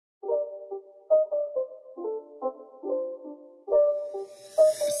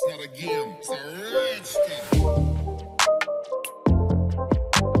again. It's a rich thing.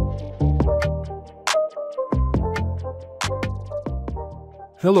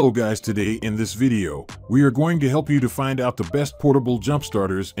 Hello guys, today in this video, we are going to help you to find out the best portable jump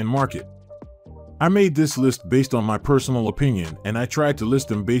starters in market. I made this list based on my personal opinion, and I tried to list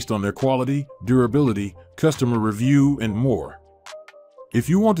them based on their quality, durability, customer review, and more. If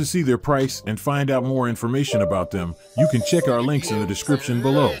you want to see their price and find out more information about them, you can check our links in the description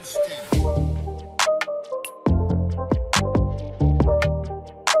below.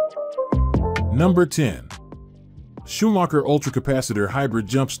 Number 10. Schumacher Ultracapacitor Hybrid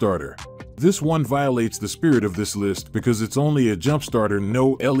Jump Starter. This one violates the spirit of this list because it's only a jump starter,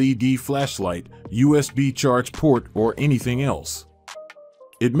 no LED flashlight, USB charge port, or anything else.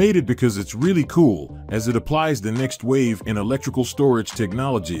 It made it because it's really cool, as it applies the next wave in electrical storage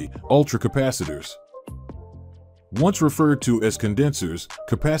technology, ultracapacitors. Once referred to as condensers,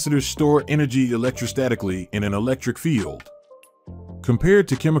 capacitors store energy electrostatically in an electric field. Compared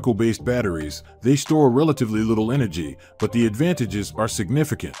to chemical-based batteries, they store relatively little energy, but the advantages are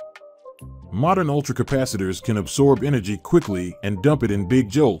significant. Modern ultracapacitors can absorb energy quickly and dump it in big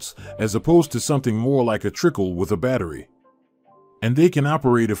jolts, as opposed to something more like a trickle with a battery. And they can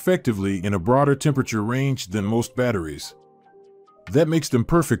operate effectively in a broader temperature range than most batteries. That makes them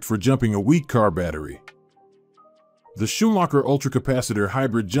perfect for jumping a weak car battery. The Schumacher Ultracapacitor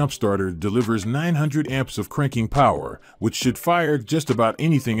Hybrid Jump Starter delivers 900 amps of cranking power, which should fire just about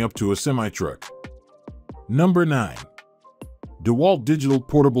anything up to a semi-truck. Number 9. DeWalt Digital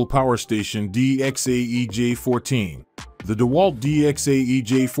Portable Power Station DXAEJ14. The DeWalt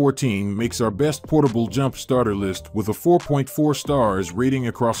DXAEJ14 makes our best portable jump starter list with a 4.4 stars rating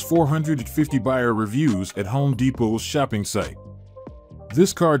across 450 buyer reviews at Home Depot's shopping site.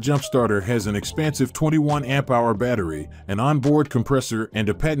 This car jump starter has an expansive 21 amp-hour battery, an onboard compressor, and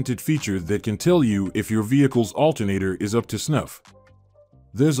a patented feature that can tell you if your vehicle's alternator is up to snuff.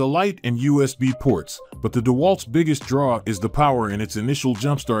 There's a light and USB ports, but the DeWalt's biggest draw is the power in its initial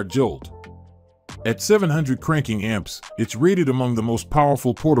jumpstart jolt. At 700 cranking amps, it's rated among the most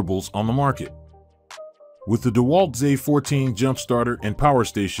powerful portables on the market. With the DeWalt Z14 jump starter and power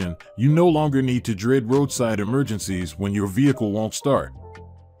station, you no longer need to dread roadside emergencies when your vehicle won't start.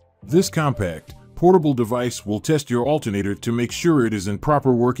 This compact, portable device will test your alternator to make sure it is in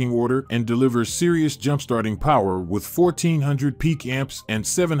proper working order and delivers serious jump-starting power with 1400 peak amps and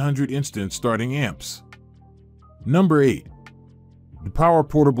 700 instant starting amps. Number 8. DePower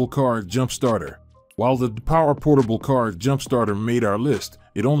Portable Car Jump Starter. While the DePower Portable Car Jump Starter made our list,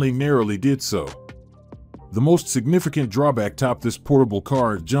 it only narrowly did so. The most significant drawback to this portable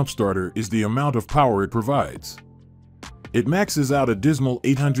car jump starter is the amount of power it provides. It maxes out a dismal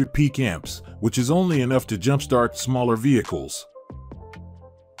 800 peak amps, which is only enough to jumpstart smaller vehicles.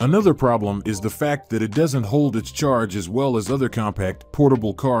 Another problem is the fact that it doesn't hold its charge as well as other compact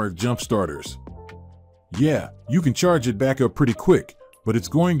portable car jump starters. Yeah, you can charge it back up pretty quick, but it's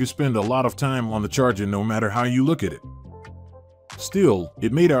going to spend a lot of time on the charger no matter how you look at it. Still,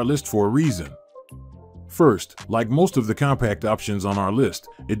 it made our list for a reason. First, like most of the compact options on our list,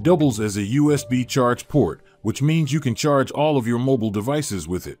 it doubles as a USB charge port, which means you can charge all of your mobile devices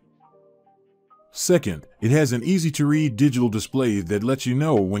with it. Second, it has an easy-to-read digital display that lets you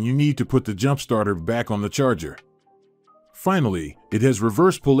know when you need to put the jump starter back on the charger. Finally, it has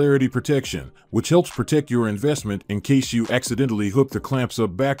reverse polarity protection, which helps protect your investment in case you accidentally hook the clamps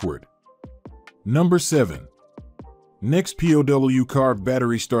up backward. Number 7. NEX POW Carb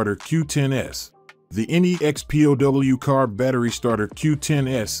Battery Starter Q10S. The NEX POW Carb Battery Starter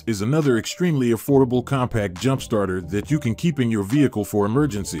Q10S is another extremely affordable compact jump starter that you can keep in your vehicle for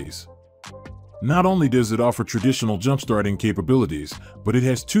emergencies. Not only does it offer traditional jump-starting capabilities, but it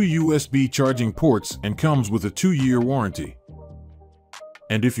has 2 USB charging ports and comes with a 2-year warranty.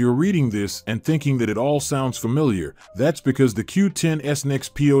 And if you're reading this and thinking that it all sounds familiar, that's because the Q10S NEX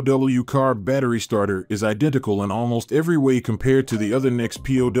POW Carb Battery Starter is identical in almost every way compared to the other NEX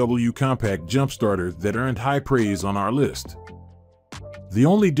POW compact jump starter that earned high praise on our list. The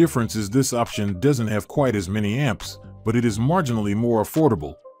only difference is this option doesn't have quite as many amps, but it is marginally more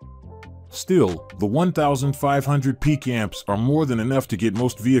affordable. Still, the 1500 peak amps are more than enough to get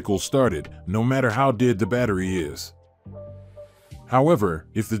most vehicles started, no matter how dead the battery is. However,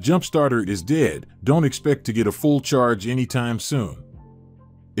 if the jump starter is dead, don't expect to get a full charge anytime soon.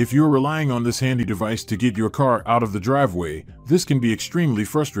 If you're relying on this handy device to get your car out of the driveway, this can be extremely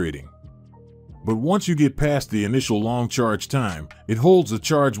frustrating. But once you get past the initial long charge time, it holds a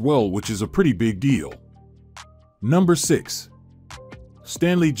charge well, which is a pretty big deal. Number 6.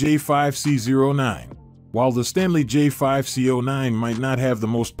 STANLEY J5C09. While the STANLEY J5C09 might not have the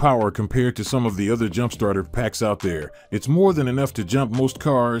most power compared to some of the other jump starter packs out there, it's more than enough to jump most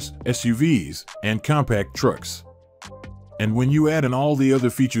cars, SUVs, and compact trucks. And when you add in all the other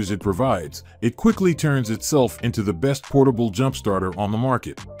features it provides, it quickly turns itself into the best portable jump starter on the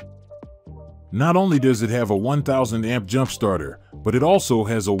market. Not only does it have a 1000 amp jump starter, but it also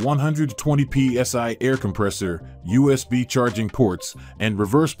has a 120 psi air compressor, USB charging ports, and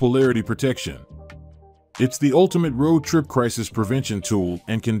reverse polarity protection. It's the ultimate road trip crisis prevention tool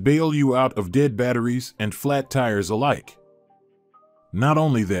and can bail you out of dead batteries and flat tires alike. Not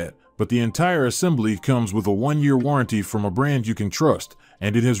only that, but the entire assembly comes with a 1-year warranty from a brand you can trust,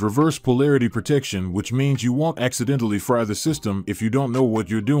 and it has reverse polarity protection, which means you won't accidentally fry the system if you don't know what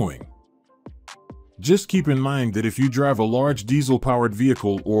you're doing. Just keep in mind that if you drive a large diesel-powered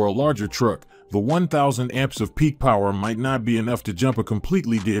vehicle or a larger truck, the 1000 amps of peak power might not be enough to jump a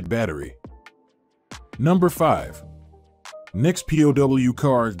completely dead battery. Number 5. NOCO POWER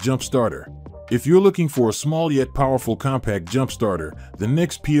Car Jump Starter. If you're looking for a small yet powerful compact jump starter, the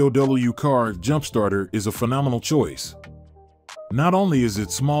NOCO POWER Car Jump Starter is a phenomenal choice. Not only is it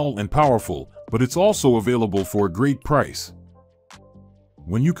small and powerful, but it's also available for a great price.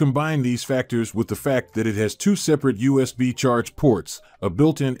 When you combine these factors with the fact that it has 2 separate USB charge ports, a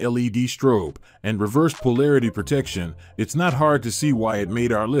built-in LED strobe, and reverse polarity protection, it's not hard to see why it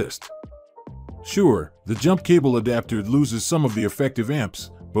made our list. Sure, the jump cable adapter loses some of the effective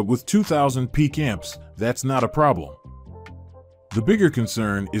amps, but with 2000 peak amps, that's not a problem. The bigger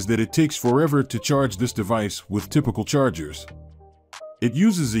concern is that it takes forever to charge this device with typical chargers. It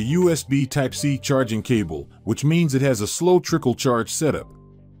uses a USB Type-C charging cable, which means it has a slow trickle charge setup.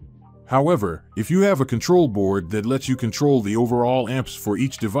 However, if you have a control board that lets you control the overall amps for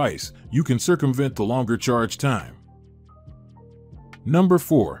each device, you can circumvent the longer charge time. Number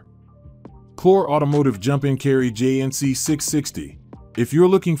 4. Clore Automotive Jump-In Carry JNC 660. If you're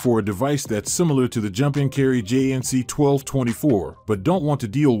looking for a device that's similar to the Jump-In Carry JNC 1224 but don't want to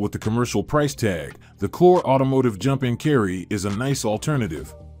deal with the commercial price tag, the Clore Automotive Jump-In Carry is a nice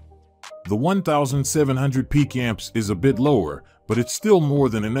alternative. The 1700 peak amps is a bit lower, but it's still more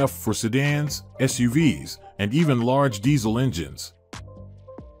than enough for sedans, SUVs, and even large diesel engines.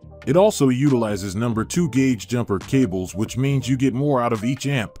 It also utilizes number 2 gauge jumper cables, which means you get more out of each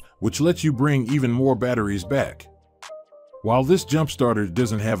amp, which lets you bring even more batteries back. While this jump starter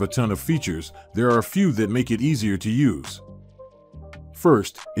doesn't have a ton of features, there are a few that make it easier to use.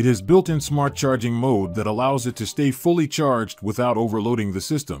 First, it has built-in smart charging mode that allows it to stay fully charged without overloading the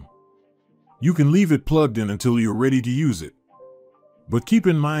system. You can leave it plugged in until you're ready to use it. But keep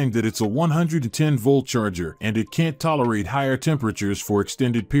in mind that it's a 110-volt charger and it can't tolerate higher temperatures for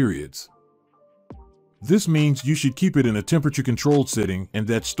extended periods. This means you should keep it in a temperature-controlled setting and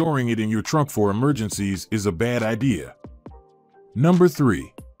that storing it in your trunk for emergencies is a bad idea. Number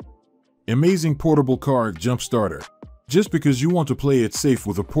 3. Imazing Portable Car Jump Starter. Just because you want to play it safe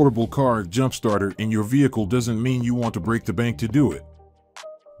with a portable car jump starter in your vehicle doesn't mean you want to break the bank to do it.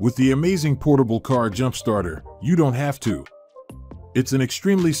 With the Imazing Portable Car Jump Starter, you don't have to. It's an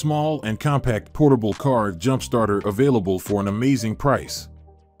extremely small and compact portable car jump starter available for an amazing price.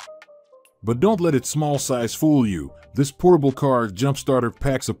 But don't let its small size fool you. This portable car jump starter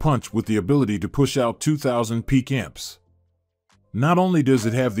packs a punch with the ability to push out 2000 peak amps. Not only does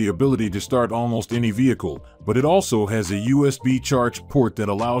it have the ability to start almost any vehicle, but it also has a USB charge port that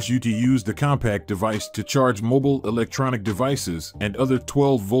allows you to use the compact device to charge mobile electronic devices and other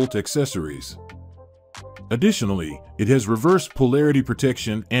 12-volt accessories. Additionally, it has reverse polarity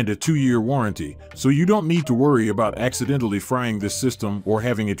protection and a 2-year warranty, so you don't need to worry about accidentally frying this system or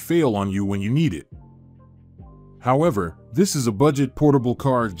having it fail on you when you need it. However, this is a budget portable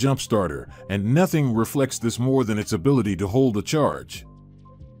car jump starter, and nothing reflects this more than its ability to hold a charge.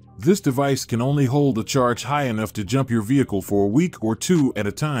 This device can only hold a charge high enough to jump your vehicle for a week or 2 at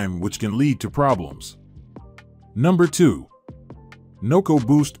a time, which can lead to problems. Number 2. NOCO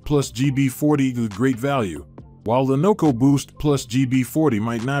Boost Plus GB40 Great value. While the NOCO Boost Plus GB40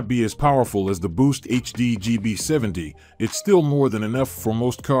 might not be as powerful as the Boost HD GB70, it's still more than enough for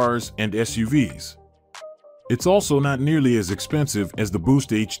most cars and SUVs. It's also not nearly as expensive as the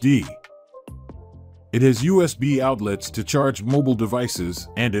Boost HD. It has USB outlets to charge mobile devices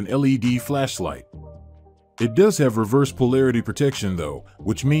and an LED flashlight. It does have reverse polarity protection though,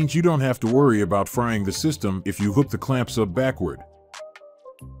 which means you don't have to worry about frying the system if you hook the clamps up backward.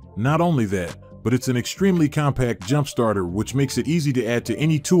 Not only that, but it's an extremely compact jump starter, which makes it easy to add to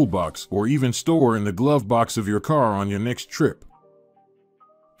any toolbox or even store in the glove box of your car on your next trip.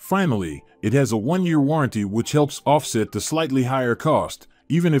 Finally, it has a 1-year warranty, which helps offset the slightly higher cost,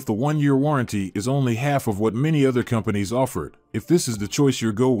 even if the 1-year warranty is only half of what many other companies offered. If this is the choice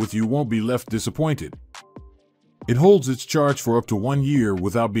you go with, you won't be left disappointed. It holds its charge for up to 1 year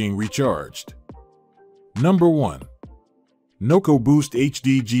without being recharged. Number 1. NOCO Boost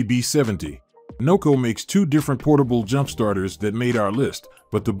HD GB70. NOCO makes 2 different portable jump starters that made our list,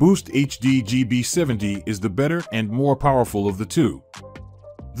 but the Boost HD GB70 is the better and more powerful of the two.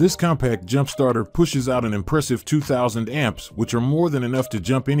 This compact jump starter pushes out an impressive 2000 amps, which are more than enough to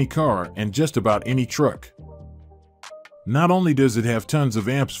jump any car and just about any truck. Not only does it have tons of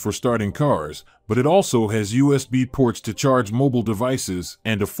amps for starting cars, but it also has USB ports to charge mobile devices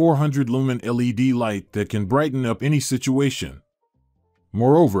and a 400 lumen LED light that can brighten up any situation.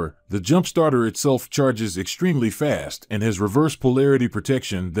 Moreover, the jump starter itself charges extremely fast and has reverse polarity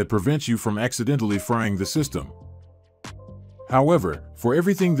protection that prevents you from accidentally frying the system. However, for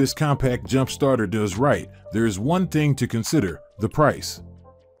everything this compact jump starter does right, there is one thing to consider: the price.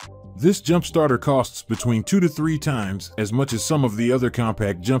 This jump starter costs between 2 to 3 times as much as some of the other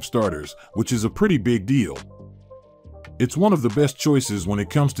compact jump starters, which is a pretty big deal. It's one of the best choices when it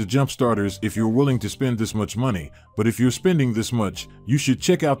comes to jump starters if you're willing to spend this much money, but if you're spending this much, you should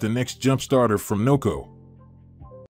check out the next jump starter from NOCO.